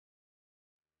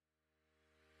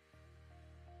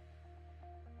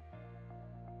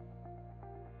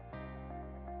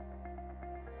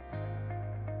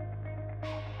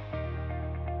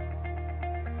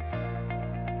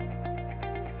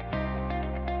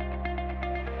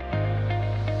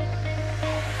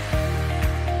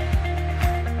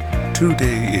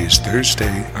Today is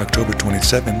Thursday, October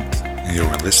 27th.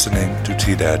 You're listening to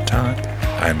T-Dad Talk.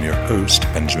 I'm your host,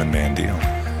 Benjamin Mandiel.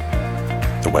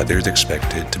 The weather is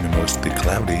expected to be mostly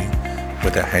cloudy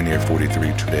with a high near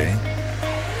 43 today,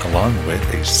 along with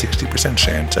a 60%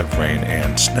 chance of rain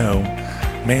and snow,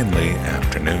 mainly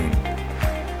afternoon.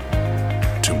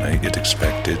 Tonight is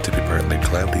expected to be partly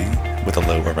cloudy with a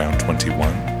low around 21,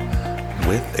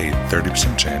 with a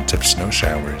 30% chance of snow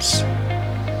showers.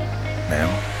 Now,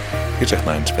 here's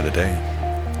headlines for the day.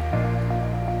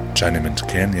 Chinaman's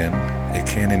Canyon, a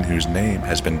canyon whose name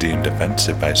has been deemed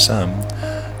offensive by some,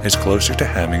 is closer to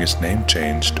having its name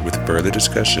changed with further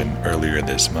discussion earlier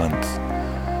this month.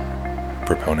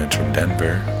 Proponents from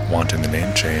Denver, wanting the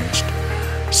name changed,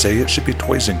 say it should be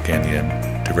Toisin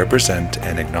Canyon to represent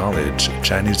and acknowledge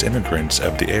Chinese immigrants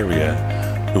of the area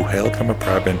who hailed from a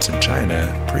province in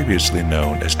China previously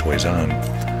known as Toisan.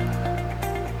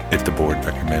 If the board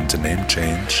recommends a name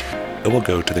change, it will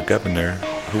go to the governor,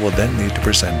 who will then need to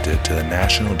present it to the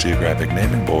National Geographic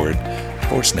Naming Board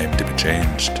for its name to be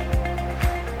changed.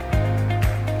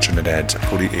 Trinidad's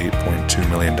 $48.2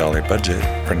 million budget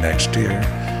for next year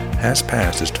has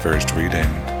passed its first reading.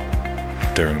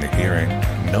 During the hearing,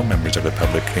 no members of the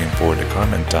public came forward to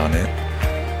comment on it.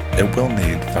 It will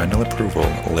need final approval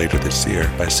later this year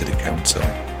by City Council.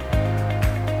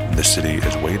 The city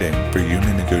is waiting for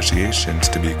union negotiations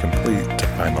to be complete to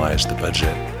finalize the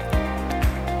budget.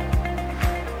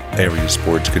 Area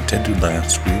sports continued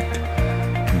last week.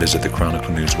 Visit the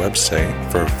Chronicle News website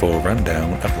for a full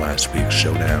rundown of last week's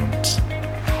showdowns.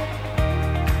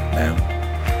 Now,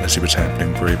 let's see what's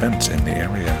happening for events in the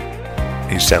area.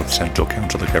 A South Central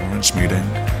Council of Governments meeting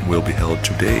will be held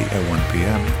today at 1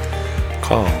 p.m.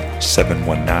 Call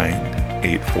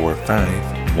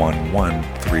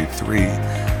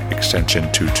 719-845-1133,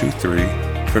 extension 223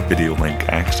 for video link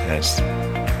access.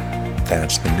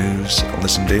 That's the news.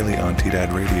 Listen daily on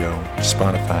T-Dad Radio,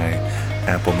 Spotify,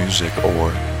 Apple Music,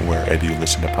 or wherever you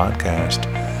listen to podcasts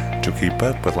to keep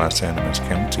up with Los Animas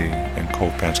County and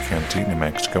Cold Patch County, New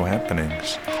Mexico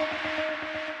happenings.